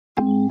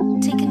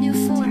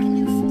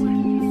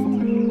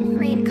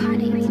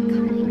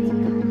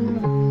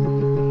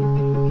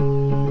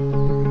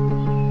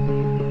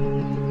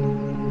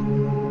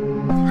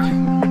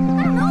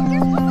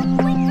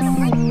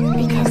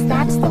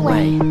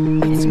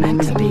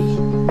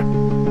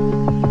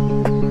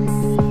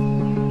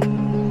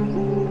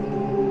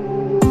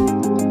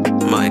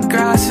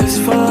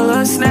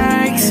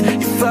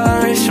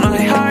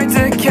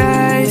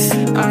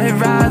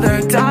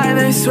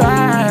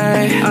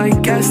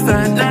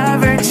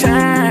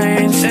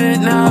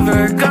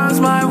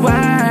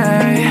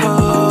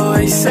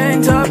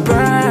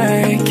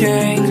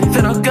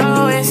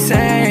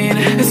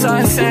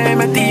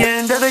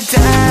the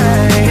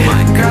day.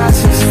 My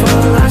grass is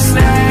full of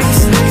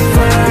snakes,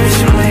 flourish,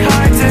 my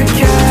heart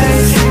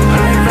decays.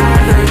 I'd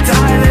rather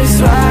die this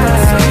way.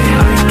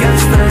 I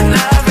guess that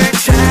never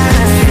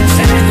change.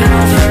 It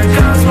never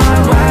goes my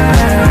way.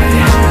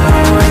 I'll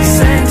always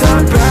end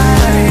up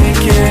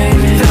breaking.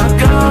 Then I'll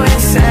go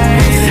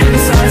insane.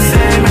 It's all the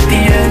same at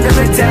the end of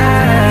the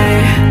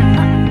day.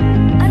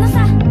 あの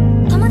さ、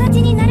友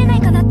達になれな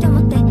いかなって思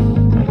って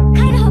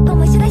帰る方向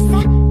も一緒だしさ。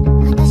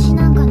私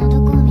なんかのど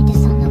こを見て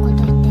そんなこと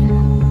言ってる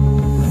の。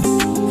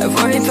 I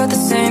worry about the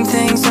same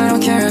things, I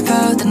don't care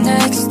about the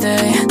next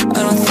day.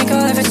 I don't think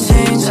I'll ever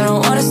change, I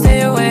don't wanna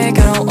stay awake,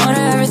 I don't wanna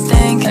ever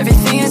think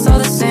everything is all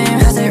the same.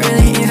 Does it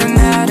really even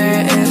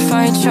matter if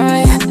I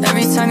try?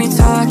 Every time you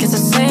talk, it's the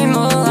same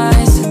old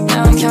lies.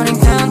 Now I'm counting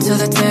down till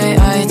the day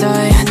I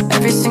die.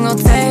 Every single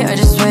day, I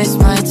just waste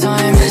my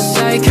time. Wish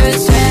I could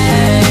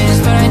change,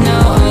 but I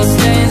know I'll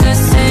stay the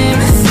same.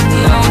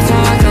 No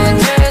talk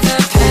under the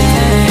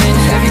pain.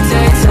 Every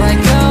day till I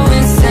go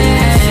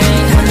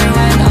insane. Wonder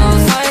when I'll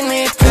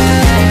finally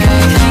break.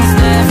 Things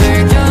never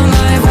go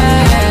my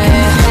way.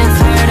 I'm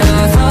tired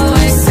of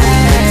always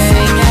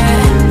saying it.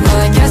 Well,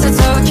 I guess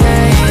it's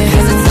okay,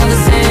 'cause it's all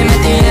the same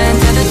at the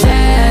end of the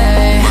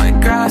day. My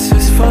grass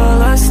is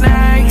full of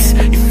snakes,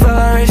 you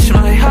flourish,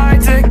 my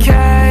heart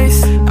decays.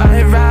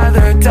 I'd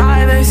rather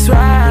die this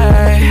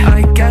way.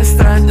 I guess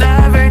that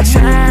never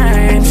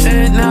changed.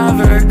 It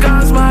never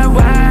goes my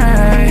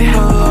way.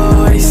 I'll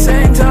always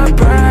end up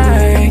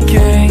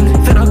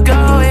breaking. Then I'll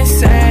go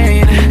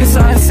insane. It's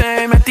all the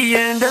same at the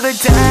end of the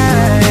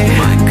day.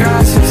 My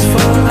grass is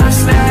full of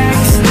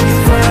snakes, you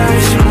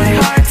flourish, my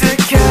heart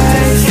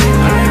decays.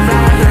 I'd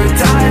rather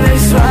die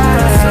this way.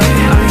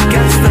 I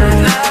guess that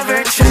never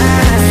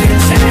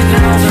changed. It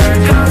never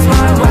goes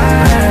my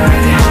way.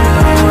 I'll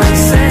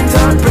always end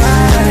up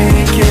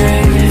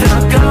breaking. Then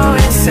I'll go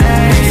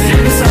insane.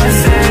 It's all the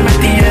same at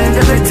the end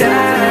of the day.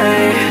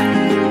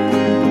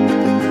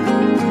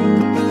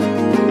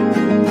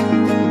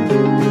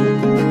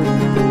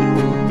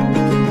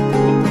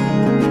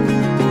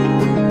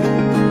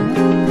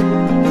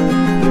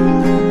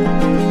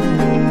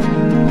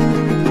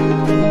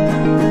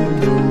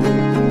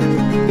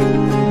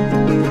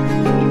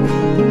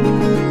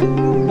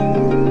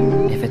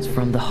 If it's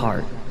from the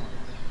heart,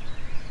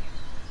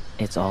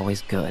 it's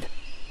always good.